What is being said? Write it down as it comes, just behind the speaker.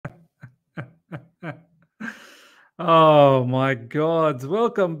Oh my God.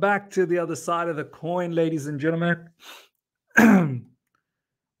 Welcome back to the other side of the coin, ladies and gentlemen.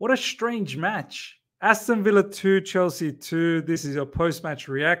 What a strange match. Aston Villa 2, Chelsea 2. This is your post match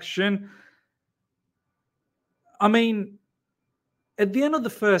reaction. I mean, at the end of the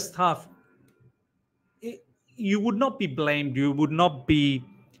first half, you would not be blamed, you would not be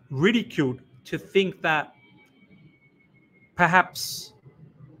ridiculed to think that perhaps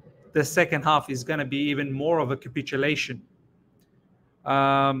the second half is going to be even more of a capitulation.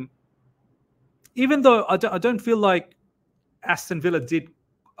 Um, even though I don't feel like Aston Villa did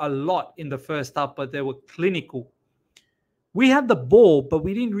a lot in the first half, but they were clinical. We had the ball, but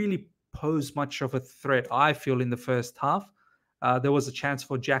we didn't really pose much of a threat, I feel, in the first half. There was a chance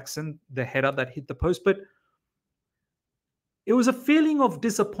for Jackson, the header that hit the post, but it was a feeling of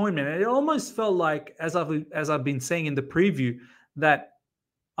disappointment. And it almost felt like, as I've been saying in the preview, that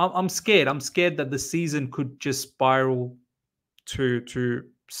I'm scared. I'm scared that the season could just spiral to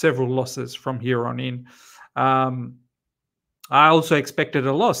several losses from here on in. I also expected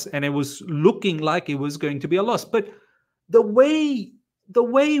a loss, and it was looking like it was going to be a loss. But the way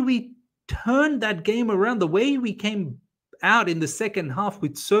we turned that game around, the way we came out in the second half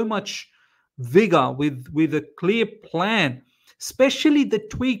with so much vigor, with a clear plan, especially the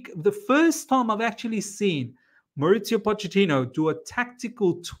tweak. The first time I've actually seen Mauricio Pochettino do a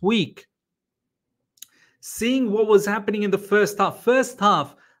tactical tweak, seeing what was happening in the first half. First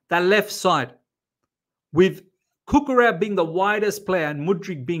half, that left side, with Cucurella being the widest player and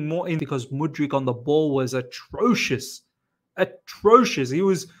Mudryk being more in, because Mudryk on the ball was atrocious. Atrocious. He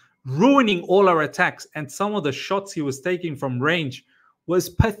was ruining all our attacks, and some of the shots he was taking from range was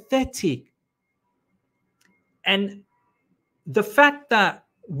pathetic. And the fact that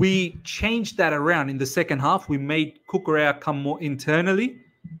we changed that around in the second half, we made Cucurella come more internally,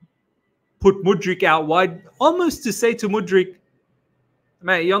 put Mudryk out wide, almost to say to Mudryk,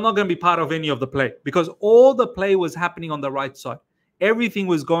 mate, you're not going to be part of any of the play, because all the play was happening on the right side. Everything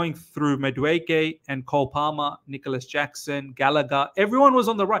was going through Madueke and Cole Palmer, Nicholas Jackson, Gallagher. Everyone was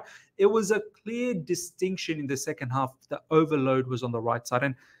on the right. It was a clear distinction in the second half. The overload was on the right side.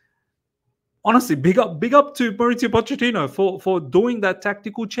 And honestly, big up to Mauricio Pochettino for doing that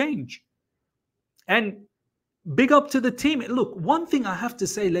tactical change. And big up to the team. Look, one thing I have to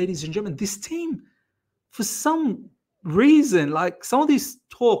say, ladies and gentlemen, this team, for some reason, like some of these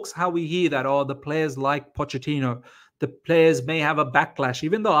talks, how we hear that, oh, the players like Pochettino, the players may have a backlash,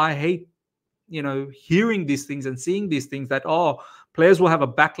 even though I hate, hearing these things and seeing these things that, oh, players will have a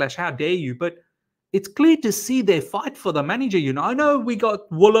backlash. How dare you? But it's clear to see their fight for the manager. I know we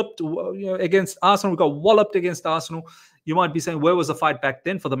got walloped against Arsenal. We got walloped against Arsenal. You might be saying, where was the fight back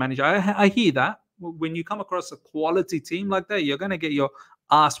then for the manager? I hear that. When you come across a quality team like that, you're going to get your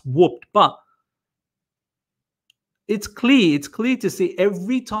ass whooped. But it's clear to see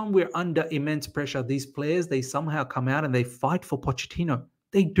every time we're under immense pressure, these players, they somehow come out and they fight for Pochettino.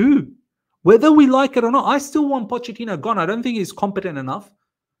 They do. Whether we like it or not, I still want Pochettino gone. I don't think he's competent enough.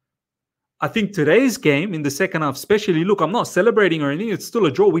 I think today's game in the second half, especially, look, I'm not celebrating or anything. It's still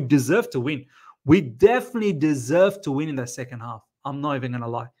a draw. We deserve to win. We definitely deserve to win in the second half. I'm not even going to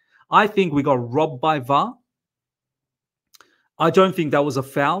lie. I think we got robbed by VAR. I don't think that was a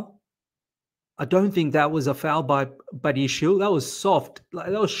foul. I don't think that was a foul by Badishil. That was soft.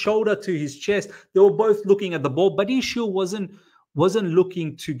 That was shoulder to his chest. They were both looking at the ball. Badishil wasn't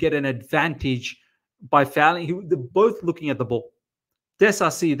looking to get an advantage by fouling. They're both looking at the ball.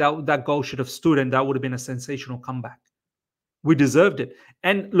 Desasi, that goal should have stood, and that would have been a sensational comeback. We deserved it.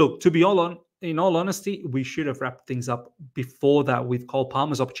 And look, to be in all honesty, we should have wrapped things up before that with Cole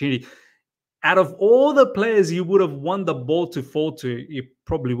Palmer's opportunity. Out of all the players you would have won the ball to fall to, it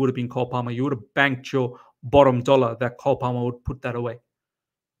probably would have been Cole Palmer. You would have banked your bottom dollar that Cole Palmer would put that away.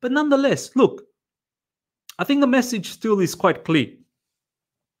 But nonetheless, look, I think the message still is quite clear.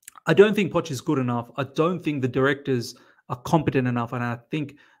 I don't think Poch is good enough. I don't think the directors are competent enough, and I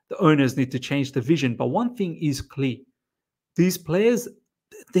think the owners need to change the vision. But one thing is clear. These players,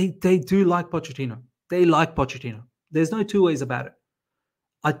 they do like Pochettino. They like Pochettino. There's no two ways about it.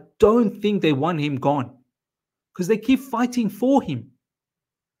 I don't think they want him gone because they keep fighting for him.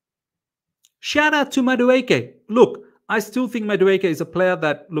 Shout out to Madueke. Look, I still think Madueke is a player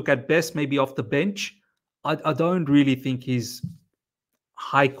that, look, at best, maybe off the bench. I don't really think he's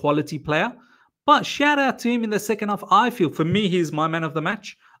high quality player. But shout out to him in the second half. I feel, for me, he's my man of the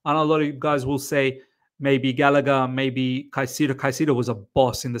match. I know a lot of you guys will say maybe Gallagher, maybe Caicedo. Caicedo was a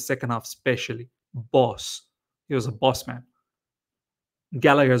boss in the second half, especially. Boss. He was a boss man.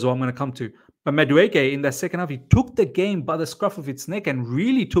 Gallagher is what I'm going to come to. But Madueke, in that second half, he took the game by the scruff of its neck and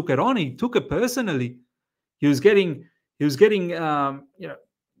really took it on. He took it personally. He was getting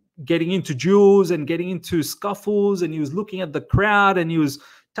getting into duels and getting into scuffles, and he was looking at the crowd and he was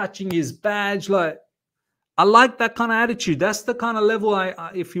touching his badge. Like, I like that kind of attitude. That's the kind of level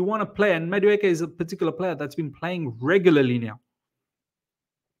if you want to play. And Madueke is a particular player that's been playing regularly now.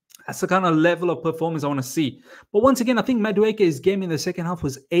 That's the kind of level of performance I want to see. But once again, I think Madueke's game in the second half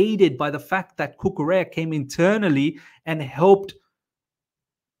was aided by the fact that Cucurella came internally and helped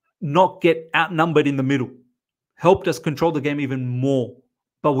not get outnumbered in the middle. Helped us control the game even more,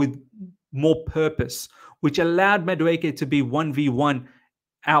 but with more purpose, which allowed Madueke to be 1v1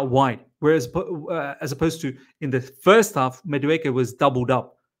 out wide. Whereas, as opposed to in the first half, Madueke was doubled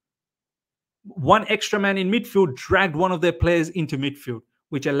up. One extra man in midfield dragged one of their players into midfield,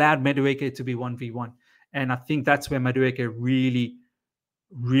 which allowed Madueke to be 1v1. And I think that's where Madueke really,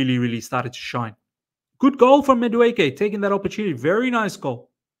 really, really started to shine. Good goal from Madueke, taking that opportunity. Very nice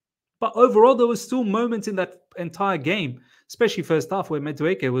goal. But overall, there were still moments in that entire game, especially first half, where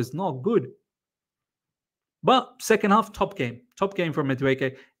Madueke was not good. But second half, top game. Top game from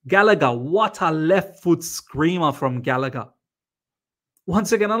Madueke. Gallagher, what a left foot screamer from Gallagher.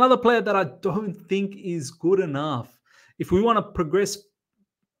 Once again, another player that I don't think is good enough. If we want to progress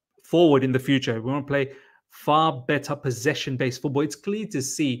forward in the future, we want to play far better possession-based football. It's clear to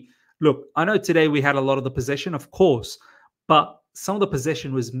see. Look, I know today we had a lot of the possession, of course, but some of the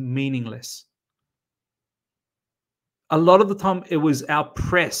possession was meaningless. A lot of the time, it was our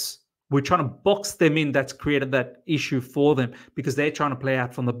press. We're trying to box them in. That's created that issue for them because they're trying to play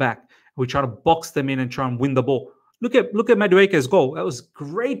out from the back. We try to box them in and try and win the ball. Look at Madueke's goal. That was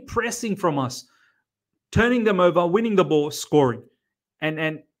great pressing from us, turning them over, winning the ball, scoring,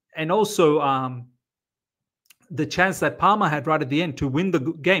 and also the chance that Palmer had right at the end to win the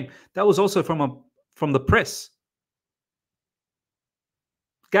game. That was also from the press.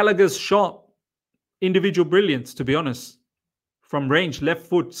 Gallagher's shot, individual brilliance, to be honest. From range, left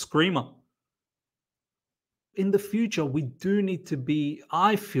foot, screamer. In the future, we do need to be,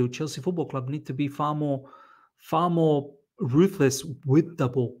 I feel Chelsea Football Club need to be far more ruthless with the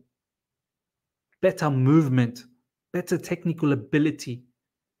ball. Better movement, better technical ability,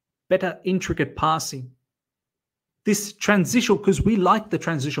 better intricate passing. This transition, because we like the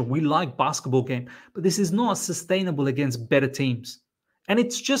transition, we like basketball game, but this is not sustainable against better teams. And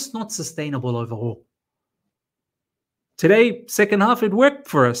it's just not sustainable overall. Today, second half, it worked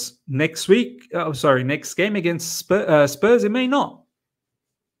for us. Next game against Spurs, it may not.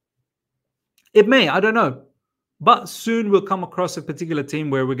 It may, I don't know. But soon we'll come across a particular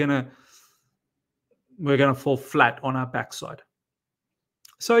team where we're gonna fall flat on our backside.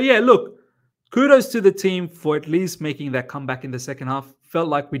 So yeah, look, kudos to the team for at least making that comeback in the second half. Felt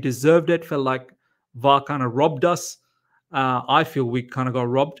like we deserved it. Felt like VAR kind of robbed us. I feel we kind of got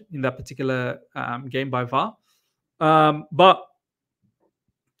robbed in that particular game by VAR. But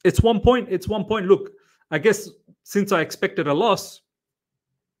it's 1 point. It's 1 point. Look, I guess since I expected a loss,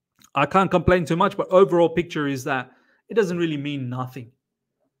 I can't complain too much. But overall picture is that it doesn't really mean nothing.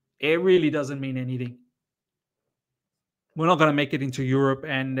 It really doesn't mean anything. We're not going to make it into Europe,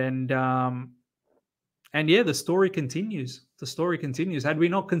 and yeah, the story continues. The story continues. Had we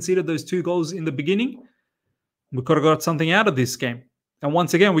not conceded those 2 goals in the beginning, we could have got something out of this game. And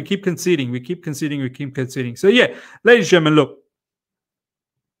once again, we keep conceding. We keep conceding. We keep conceding. So yeah, ladies and gentlemen, look,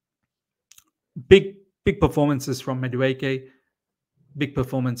 big performances from Madueke, big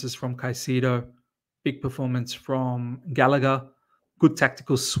performances from Caicedo, big performance from Gallagher, good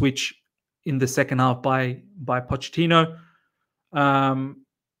tactical switch in the second half by Pochettino. And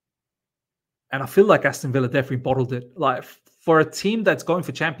I feel like Aston Villa definitely bottled it. Like, for a team that's going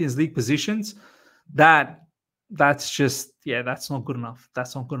for Champions League positions, that's just, yeah, that's not good enough.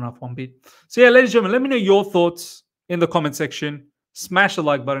 That's not good enough one bit. So yeah, ladies and gentlemen, let me know your thoughts in the comment section. Smash the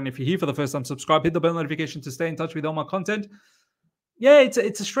like button. If you're here for the first time, subscribe, hit the bell notification to stay in touch with all my content. Yeah, it's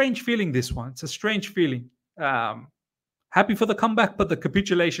a strange feeling, this one. It's a strange feeling. Happy for the comeback, but the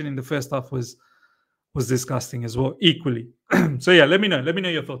capitulation in the first half was disgusting as well, equally. So yeah, let me know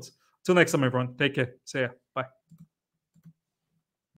your thoughts. Till next time, everyone. Take care. See ya.